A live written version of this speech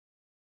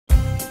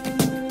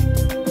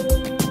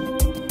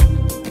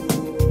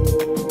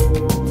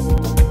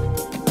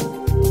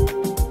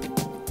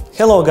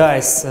Hello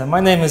guys, my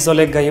name is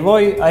Oleg.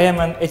 I am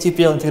an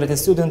ATPL integrated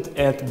student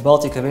at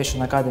Baltic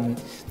Aviation Academy.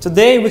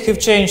 Today we have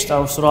changed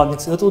our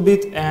surroundings a little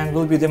bit and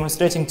will be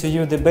demonstrating to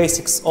you the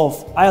basics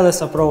of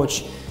ILS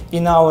Approach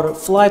in our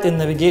Flight and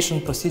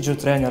Navigation Procedure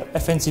Trainer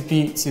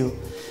FNTP 2.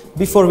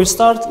 Before we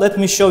start, let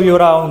me show you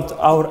around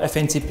our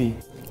FNTP.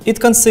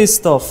 It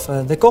consists of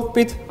the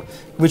cockpit,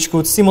 which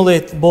could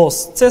simulate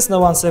both Cessna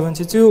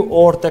 172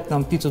 or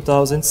Tecnam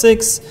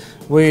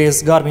P2006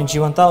 with Garmin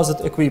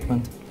G1000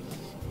 equipment.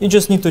 You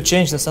just need to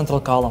change the central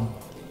column.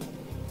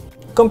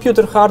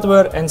 Computer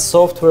hardware and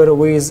software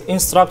with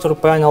instructor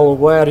panel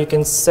where you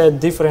can set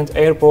different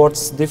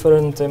airports,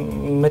 different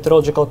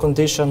meteorological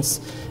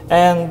conditions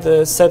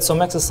and set some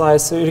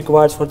exercise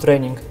required for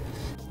training.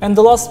 And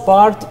the last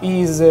part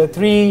is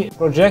 3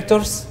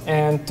 projectors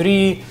and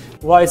 3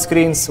 wide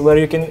screens where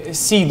you can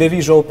see the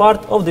visual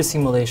part of the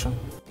simulation.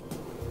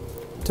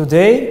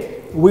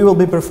 Today we will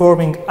be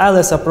performing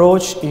ILS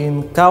Approach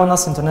in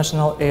Kaunas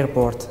International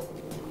Airport.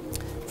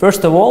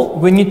 First of all,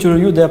 we need to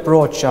review the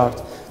approach chart.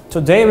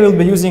 Today we will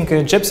be using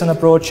a Jepsen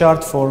approach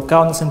chart for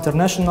Kaunas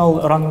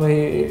International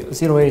runway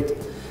 08.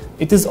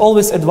 It is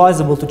always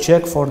advisable to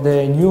check for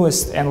the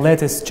newest and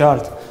latest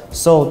chart,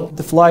 so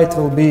the flight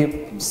will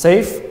be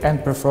safe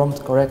and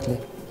performed correctly.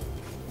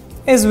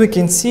 As we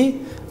can see,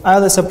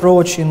 ILS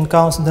approach in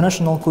Kaunas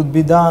International could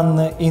be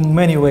done in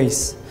many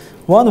ways.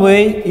 One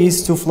way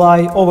is to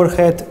fly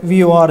overhead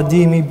VOR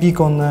DME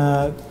beacon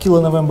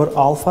Kilo November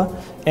Alpha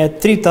at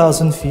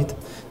 3000 feet.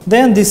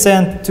 Then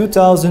descend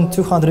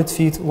 2,200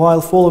 feet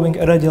while following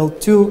a radial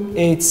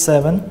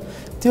 287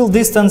 till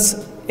distance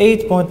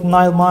 8.9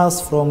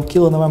 miles from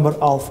Kilo November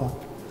Alpha.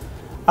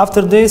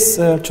 After this,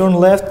 turn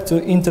left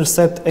to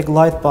intercept a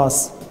glide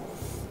path.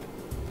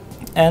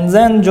 And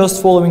then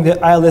just following the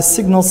ILS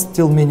signals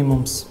till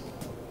minimums.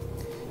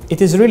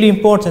 It is really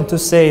important to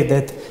say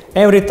that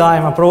every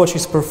time approach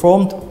is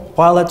performed,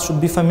 pilot should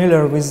be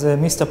familiar with the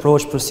missed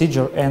approach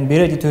procedure and be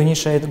ready to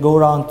initiate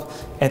go-round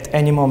at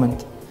any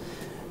moment.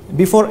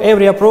 Before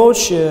every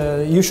approach,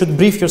 you should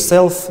brief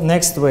yourself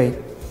next way.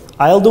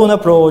 I'll do an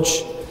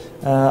approach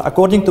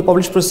according to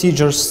published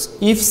procedures.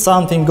 If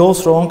something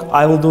goes wrong,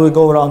 I will do a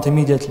go-around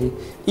immediately.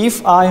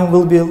 If I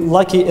will be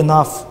lucky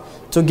enough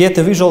to get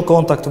a visual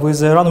contact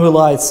with the runway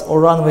lights or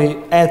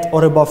runway at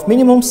or above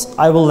minimums,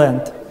 I will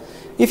land.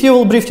 If you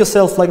will brief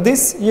yourself like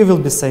this, you will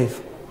be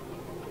safe.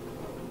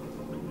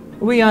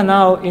 We are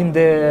now in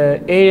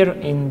the air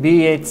in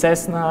B8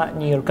 Cessna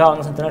near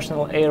Kaunas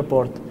International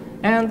Airport.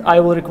 And I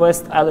will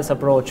request ILS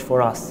approach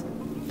for us.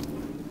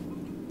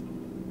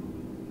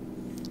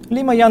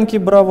 Lima Yankee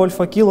Bravo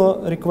Alpha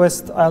Kilo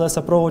request ILS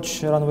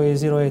approach runway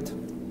 08. Lima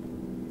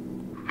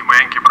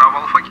Yankee Bravo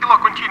Alpha Kilo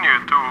continue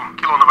to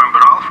Kilo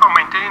November Alpha,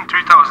 maintain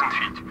 3000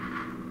 feet.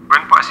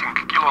 When passing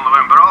Kilo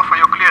November Alpha,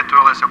 you're clear to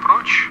ILS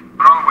approach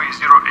runway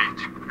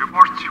 08.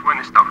 Report when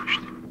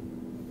established.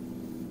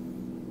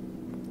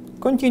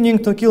 Continuing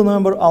to Kilo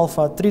November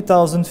Alpha,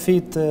 3000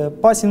 feet,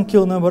 passing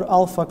Kilo November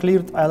Alpha,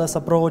 cleared ILS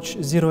approach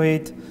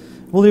 08,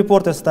 will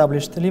report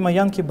established, Lima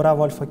Yankee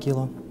Bravo Alpha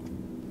Kilo.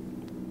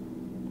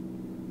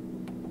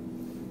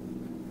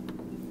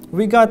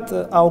 We got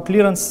our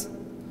clearance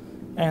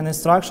and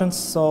instructions,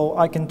 so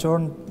I can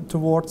turn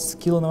towards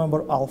Kilo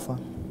November Alpha.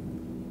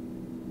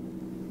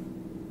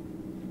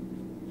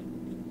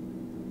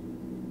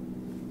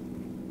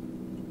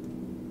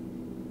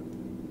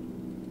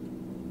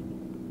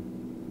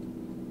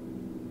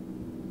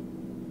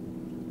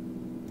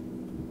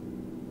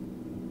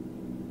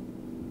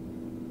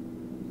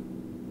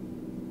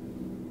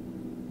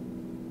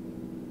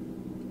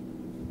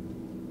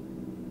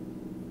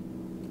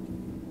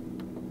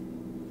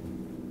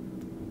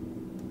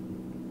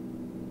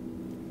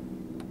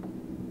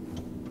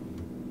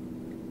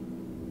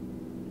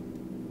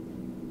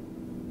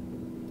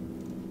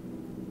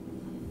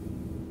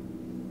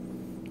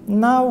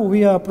 Now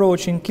we are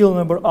approaching Kilo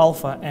November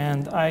Alpha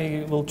and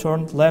I will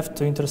turn left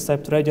to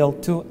intercept radial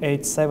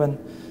 287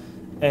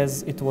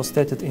 as it was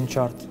stated in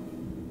chart.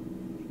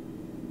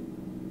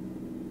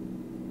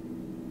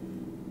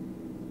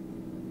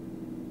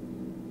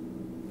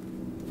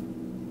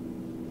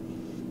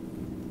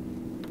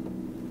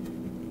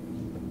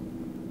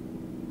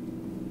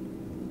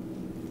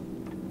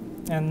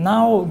 And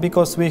now,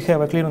 because we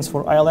have a clearance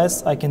for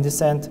ILS, I can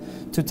descend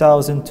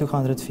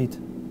 2,200 feet.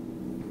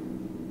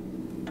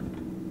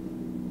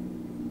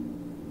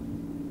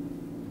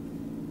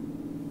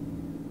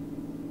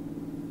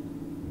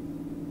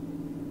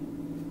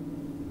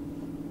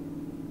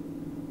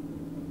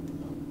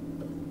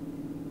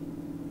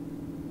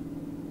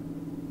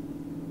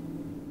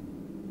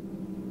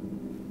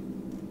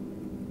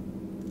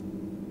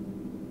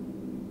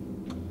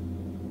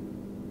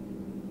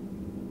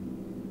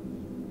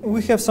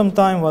 We have some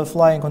time while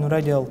flying on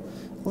radial.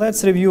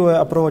 Let's review an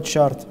approach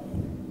chart.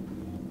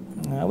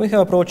 We have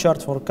approach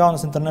chart for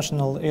Kaunas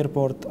International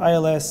Airport,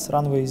 ILS,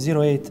 runway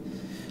 08.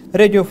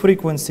 Radio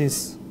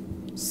frequencies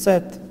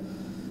set,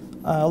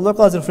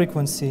 localizer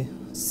frequency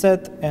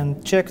set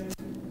and checked.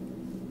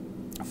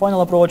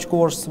 Final approach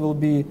course will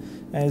be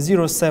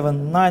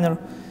 079er.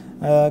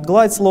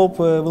 Glide slope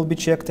will be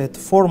checked at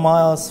 4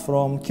 miles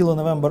from Kilo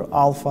November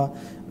Alpha.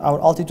 Our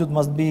altitude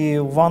must be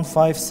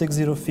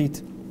 1560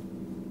 feet.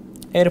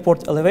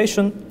 Airport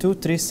elevation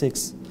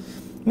 236.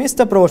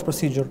 Missed approach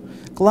procedure.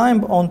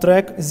 Climb on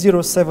track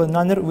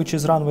 079er, which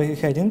is runway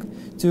heading,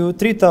 to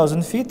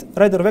 3000 feet.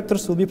 Radar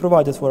vectors will be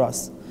provided for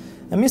us.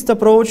 A missed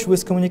approach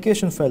with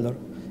communication failure.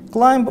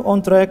 Climb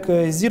on track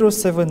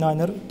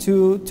 079er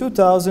to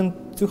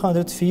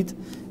 2200 feet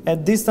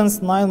at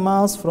distance 9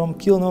 miles from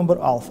Kilo November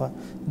Alpha.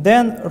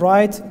 Then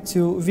right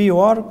to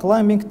VOR,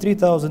 climbing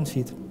 3000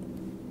 feet.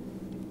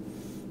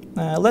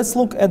 Let's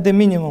look at the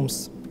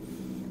minimums.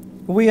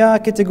 We are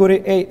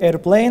category A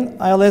airplane,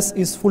 ILS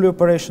is fully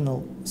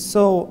operational,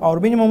 so our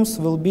minimums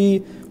will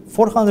be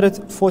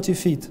 440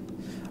 feet.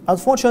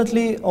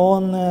 Unfortunately,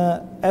 on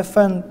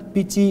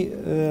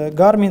FNPT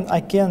Garmin,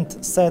 I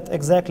can't set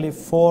exactly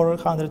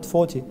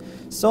 440,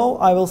 so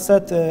I will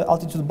set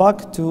altitude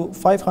back to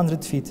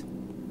 500 feet.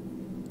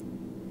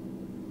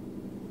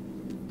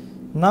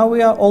 Now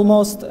we are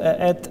almost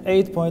at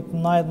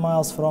 8.9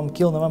 miles from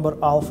Kilo November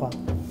Alpha.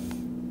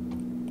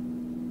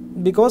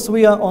 Because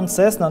we are on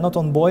Cessna, not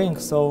on Boeing,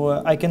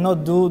 so I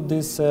cannot do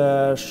this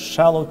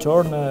shallow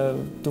turn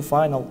to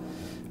final.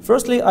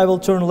 Firstly, I will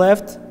turn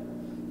left,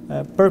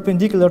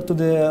 perpendicular to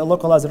the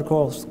localizer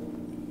course,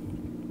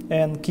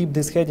 and keep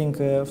this heading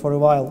for a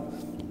while,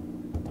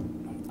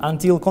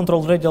 until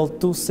control radial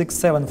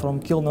 267 from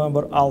Kilo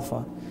November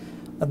Alpha.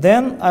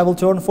 Then I will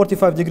turn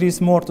 45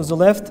 degrees more to the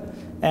left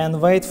and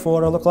wait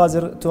for a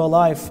localizer to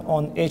alive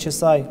on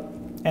HSI,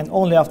 and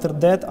only after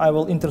that I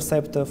will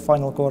intercept the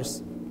final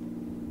course.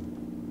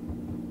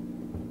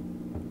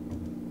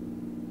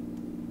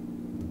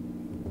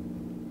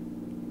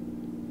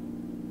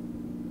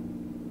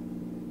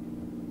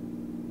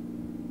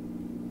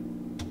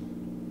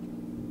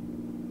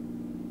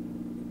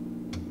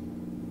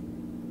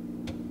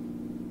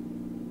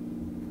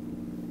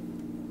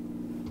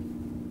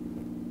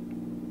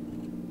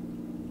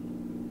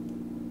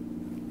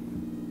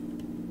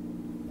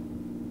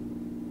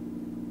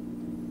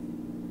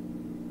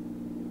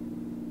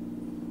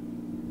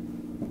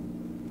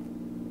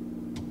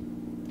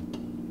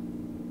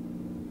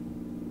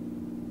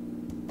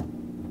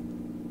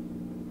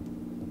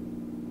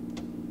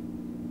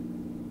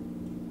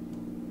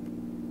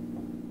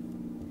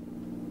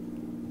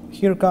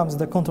 Here comes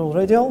the control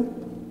radial.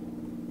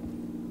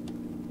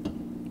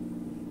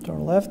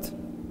 Turn left.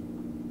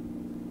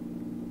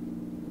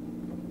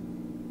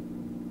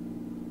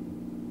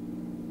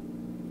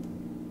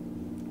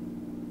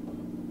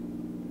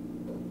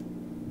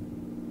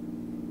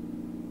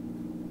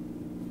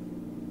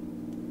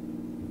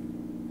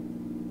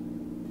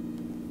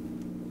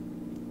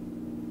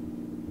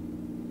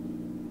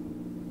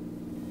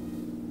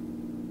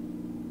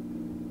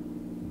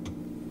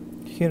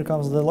 Here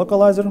comes the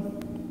localizer.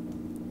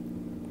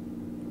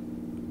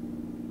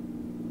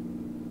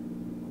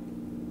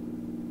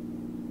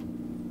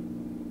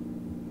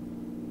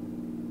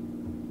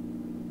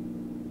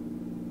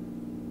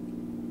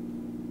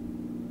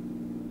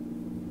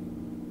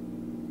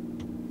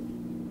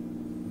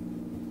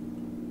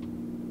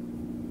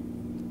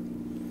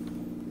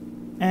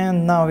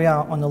 And now we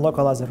are on the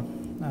localizer.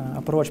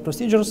 Approach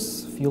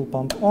procedures, fuel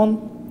pump on,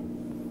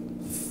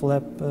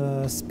 flap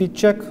speed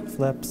check,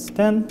 flaps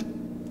 10,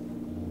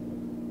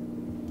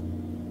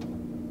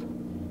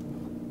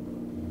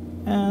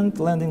 and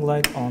landing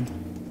light on.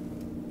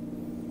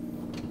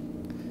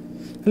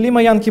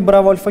 Lima Yankee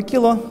Bravo Alpha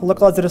Kilo,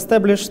 localizer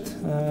established,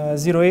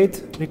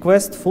 08,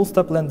 request full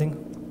stop landing.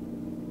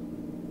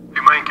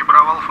 Lima Yankee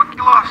Bravo Alpha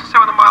Kilo,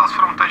 7 miles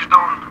from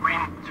touchdown,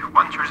 wind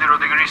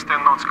 120 degrees,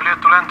 10 knots, clear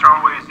to land,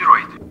 runway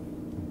 08.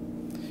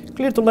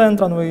 Clear to land,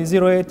 runway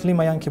 08,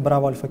 Lima Yankee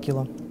Bravo Alpha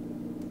Kilo.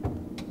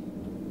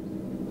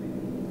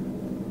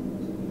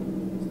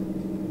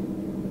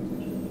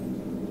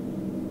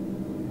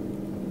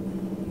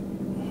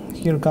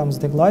 Here comes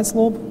the glide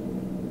slope.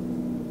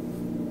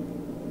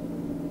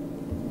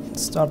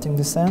 Starting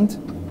descent.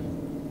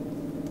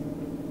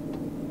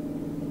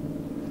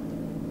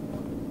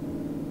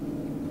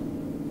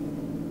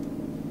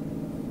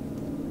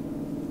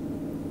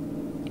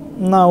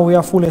 Now we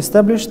are fully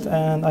established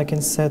and I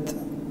can set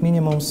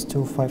minimums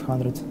to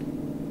 500.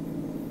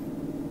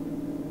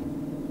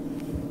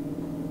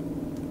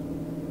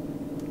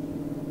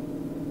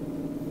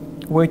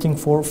 Waiting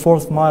for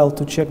 4th mile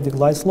to check the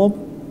glide slope.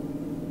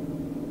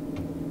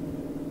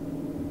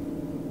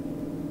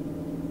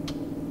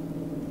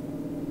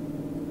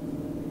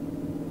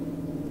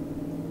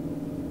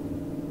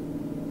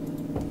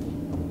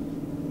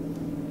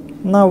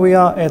 Now we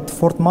are at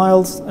 4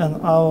 miles and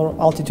our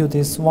altitude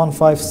is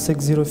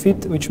 1560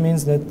 feet, which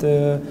means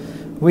that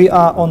we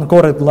are on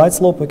correct glide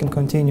slope. We can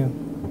continue.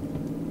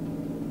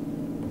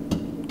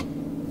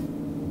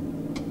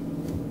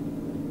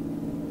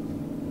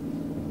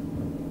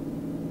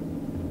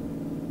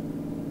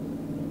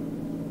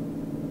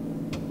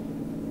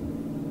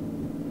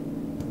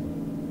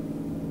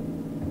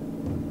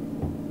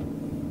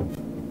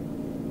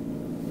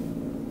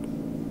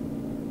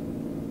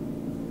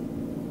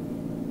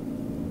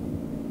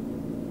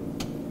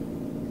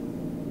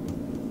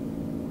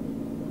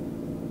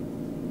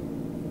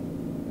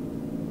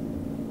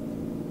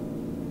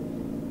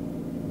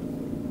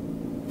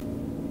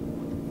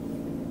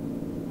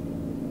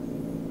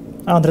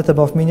 100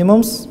 above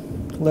minimums.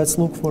 Let's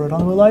look for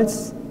runway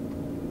lights.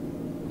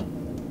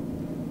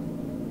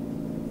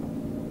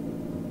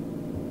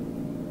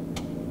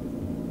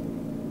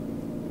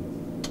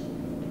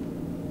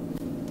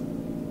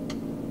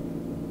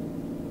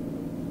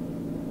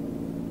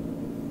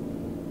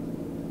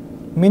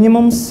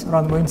 Minimums,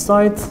 runway in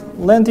sight,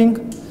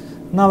 landing.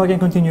 Now I can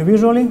continue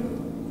visually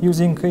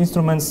using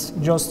instruments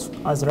just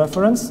as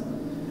reference,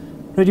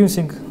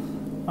 reducing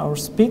our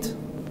speed.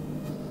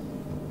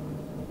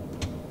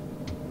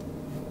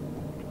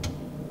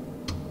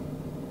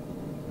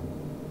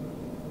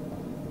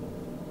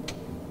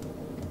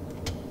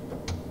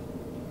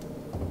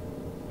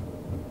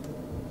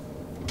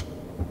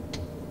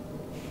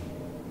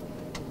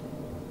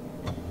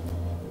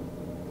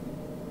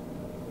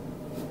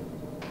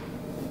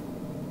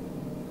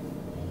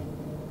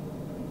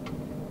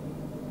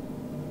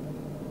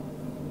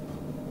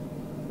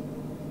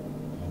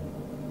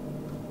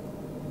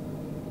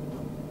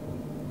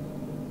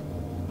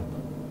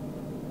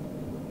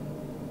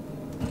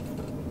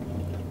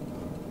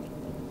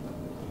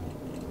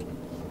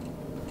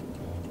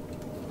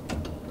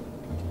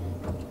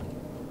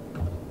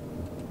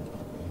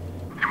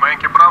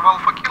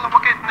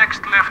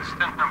 Next left,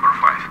 stand number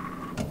 5.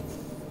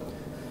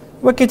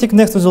 Vacating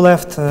next to the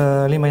left,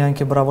 Lima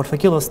Yankee Bravo Alpha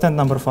Kilo, stand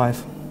number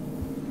 5.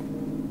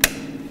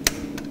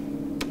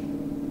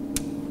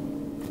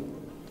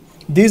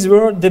 These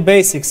were the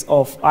basics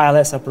of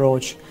ILS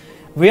approach.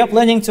 We are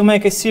planning to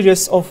make a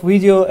series of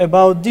videos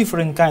about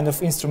different kind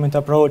of instrument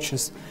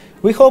approaches.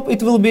 We hope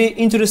it will be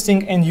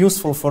interesting and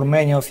useful for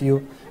many of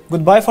you.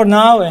 Goodbye for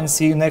now and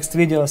see you next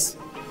videos.